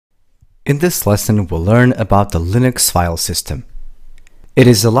In this lesson, we'll learn about the Linux file system. It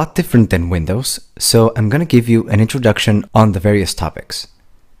is a lot different than Windows, so I'm going to give you an introduction on the various topics.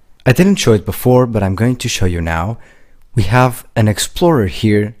 I didn't show it before, but I'm going to show you now. We have an Explorer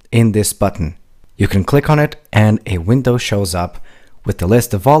here in this button. You can click on it and a window shows up with the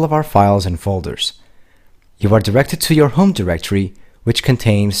list of all of our files and folders. You are directed to your home directory, which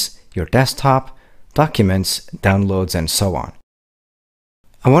contains your desktop, documents, downloads, and so on.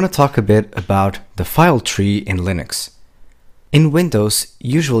 I want to talk a bit about the file tree in Linux. In Windows,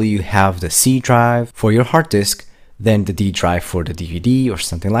 usually you have the C drive for your hard disk, then the D drive for the DVD or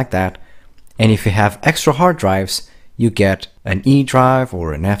something like that. And if you have extra hard drives, you get an E drive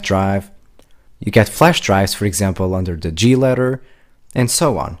or an F drive. You get flash drives, for example, under the G letter, and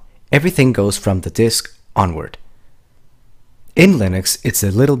so on. Everything goes from the disk onward. In Linux, it's a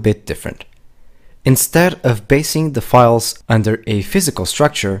little bit different. Instead of basing the files under a physical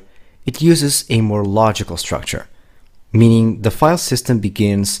structure, it uses a more logical structure, meaning the file system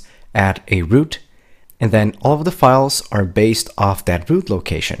begins at a root, and then all of the files are based off that root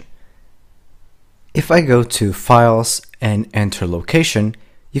location. If I go to Files and enter Location,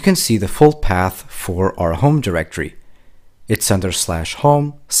 you can see the full path for our home directory. It's under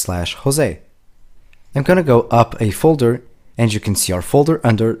 /home/Jose. I'm going to go up a folder, and you can see our folder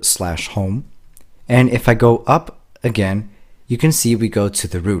under /home. And if I go up again, you can see we go to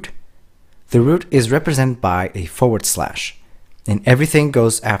the root. The root is represented by a /, and everything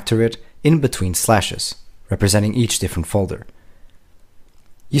goes after it in between slashes, representing each different folder.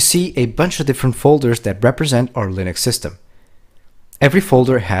 You see a bunch of different folders that represent our Linux system. Every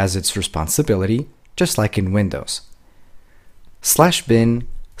folder has its responsibility, just like in Windows. /bin,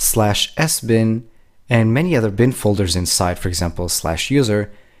 /sbin, and many other bin folders inside, for example, /user,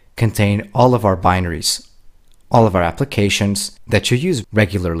 contain all of our binaries, all of our applications that you use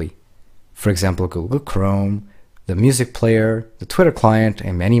regularly. For example, Google Chrome, the music player, the Twitter client,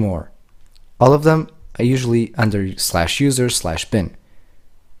 and many more. All of them are usually under /user/bin.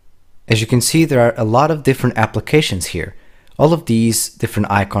 As you can see, there are a lot of different applications here. All of these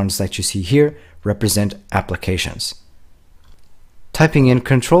different icons that you see here represent applications. Typing in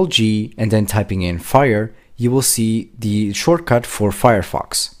Ctrl-G and then typing in Fire, you will see the shortcut for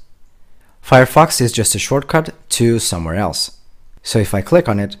Firefox. Firefox is just a shortcut to somewhere else. So if I click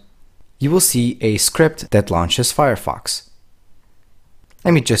on it, you will see a script that launches Firefox.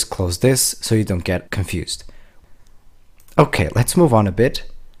 Let me just close this so you don't get confused. Okay, let's move on a bit.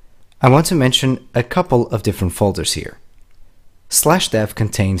 I want to mention a couple of different folders here. /dev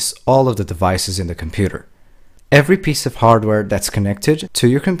contains all of the devices in the computer. Every piece of hardware that's connected to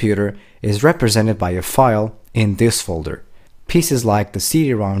your computer is represented by a file in this folder. Pieces like the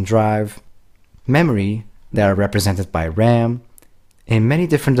CD-ROM drive, memory that are represented by RAM, and many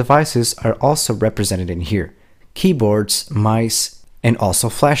different devices are also represented in here. Keyboards, mice, and also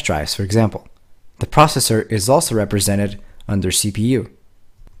flash drives, for example. The processor is also represented under CPU.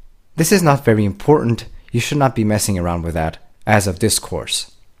 This is not very important. You should not be messing around with that as of this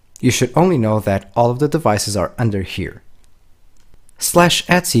course. You should only know that all of the devices are under here.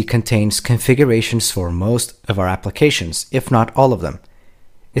 /etc contains configurations for most of our applications, if not all of them.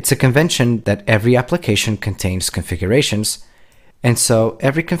 It's a convention that every application contains configurations, and so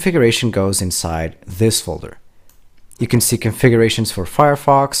every configuration goes inside this folder. You can see configurations for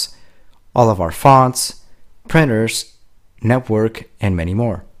Firefox, all of our fonts, printers, network, and many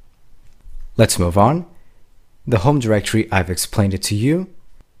more. Let's move on. The home directory, I've explained it to you.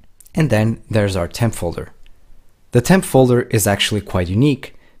 And then there's our temp folder. The temp folder is actually quite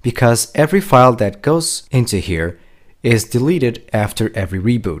unique because every file that goes into here is deleted after every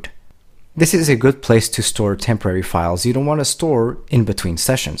reboot. This is a good place to store temporary files you don't want to store in between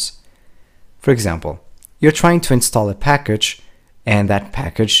sessions. For example, you're trying to install a package and that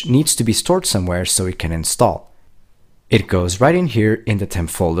package needs to be stored somewhere so it can install. It goes right in here in the temp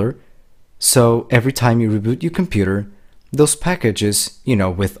folder, so every time you reboot your computer, those packages,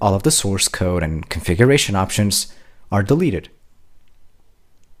 with all of the source code and configuration options, are deleted.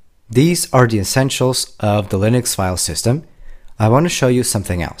 These are the essentials of the Linux file system. I want to show you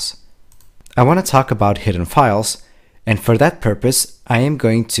something else. I want to talk about hidden files, and for that purpose, I am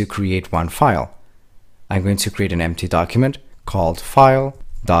going to create one file. I'm going to create an empty document called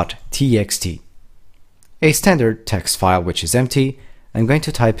file.txt. A standard text file which is empty. I'm going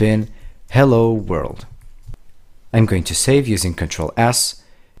to type in hello world. I'm going to save using Ctrl-S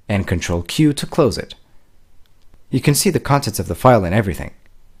and Ctrl-Q to close it. You can see the contents of the file and everything.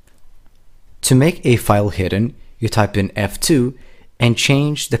 To make a file hidden, you type in F2 and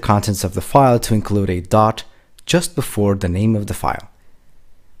change the contents of the file to include a dot just before the name of the file.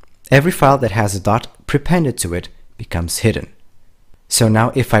 every file that has a dot prepended to it becomes hidden. So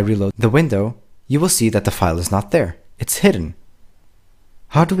now if I reload the window, you will see that the file is not there. It's hidden.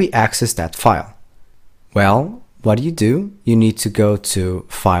 How do we access that file? Well, what do? You need to go to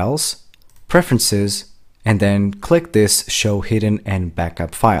Files, Preferences, and then click this Show Hidden and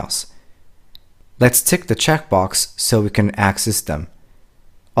Backup Files. Let's tick the checkbox so we can access them.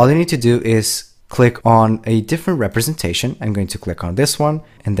 All you need to do is click on a different representation. I'm going to click on this one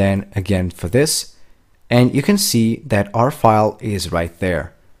and then again for this, and you can see that our file is right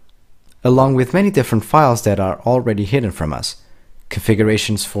there, along with many different files that are already hidden from us.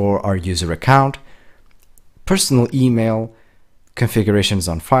 Configurations for our user account, personal email, configurations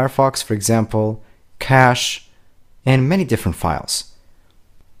on Firefox, for example, cache, and many different files.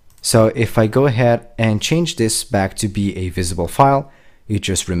 So if I go ahead and change this back to be a visible file, you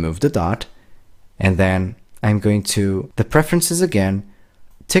just remove the dot, and then I'm going to the preferences again,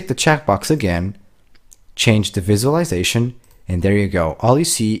 tick the checkbox again, change the visualization, and there you go. All you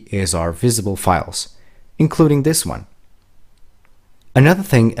see is our visible files, including this one. Another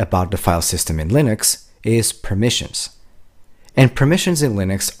thing about the file system in Linux is permissions. And permissions in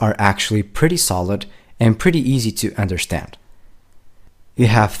Linux are actually pretty solid and pretty easy to understand. You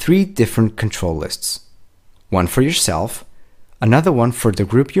have 3 different control lists. One for yourself, another one for the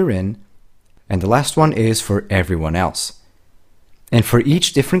group you're in, and the last one is for everyone else. And for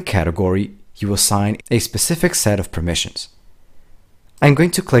each different category, you assign a specific set of permissions. I'm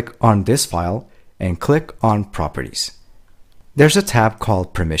going to click on this file and click on Properties. There's a tab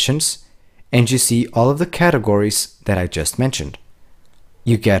called Permissions, and you see all of the categories that I just mentioned.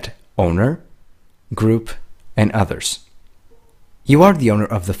 You get Owner, Group, and Others. You are the owner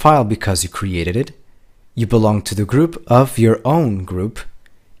of the file because you created it. You belong to the group of your own group.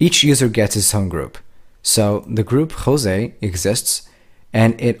 Each user gets his own group. So the group Jose exists,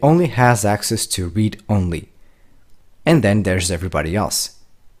 and it only has access to read only. And then there's everybody else.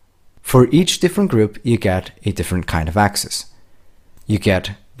 For each different group, you get a different kind of access. You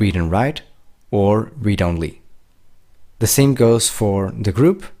get read and write or read only. The same goes for the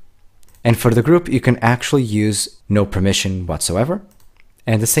group. And for the group, you can actually use no permission whatsoever.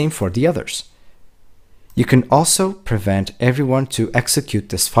 And the same for the others. You can also prevent everyone to execute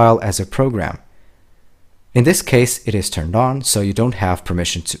this file as a program. In this case, it is turned on, so you don't have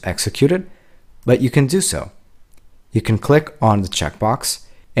permission to execute it, but you can do so. You can click on the checkbox,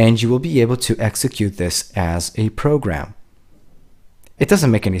 and you will be able to execute this as a program. It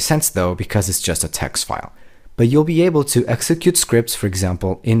doesn't make any sense though, because it's just a text file, but you'll be able to execute scripts, for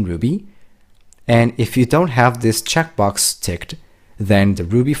example, in Ruby. And if you don't have this checkbox ticked, then the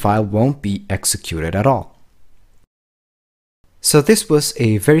Ruby file won't be executed at all. So this was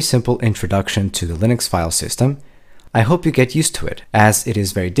a very simple introduction to the Linux file system. I hope you get used to it, as it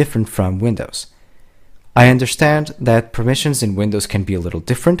is very different from Windows. I understand that permissions in Windows can be a little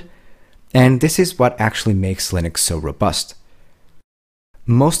different, and this is what actually makes Linux so robust.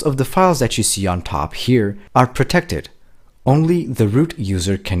 Most of the files that you see on top here are protected. Only the root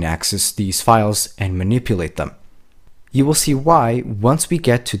user can access these files and manipulate them. You will see why once we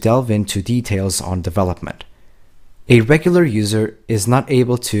get to delve into details on development. A regular user is not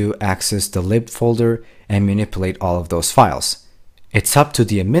able to access the lib folder and manipulate all of those files. It's up to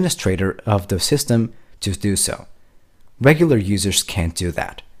the administrator of the system to do so. Regular users can't do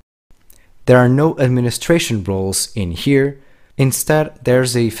that. There are no administration roles in here. Instead,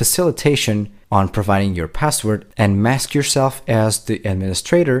 there's a facilitation on providing your password and mask yourself as the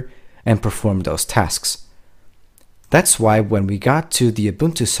administrator and perform those tasks. That's why when we got to the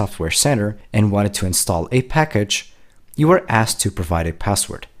Ubuntu Software Center and wanted to install a package, you were asked to provide a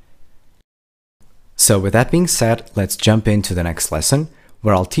password. So with that being said, let's jump into the next lesson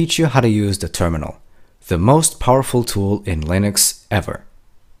where I'll teach you how to use the terminal, the most powerful tool in Linux ever.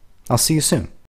 I'll see you soon.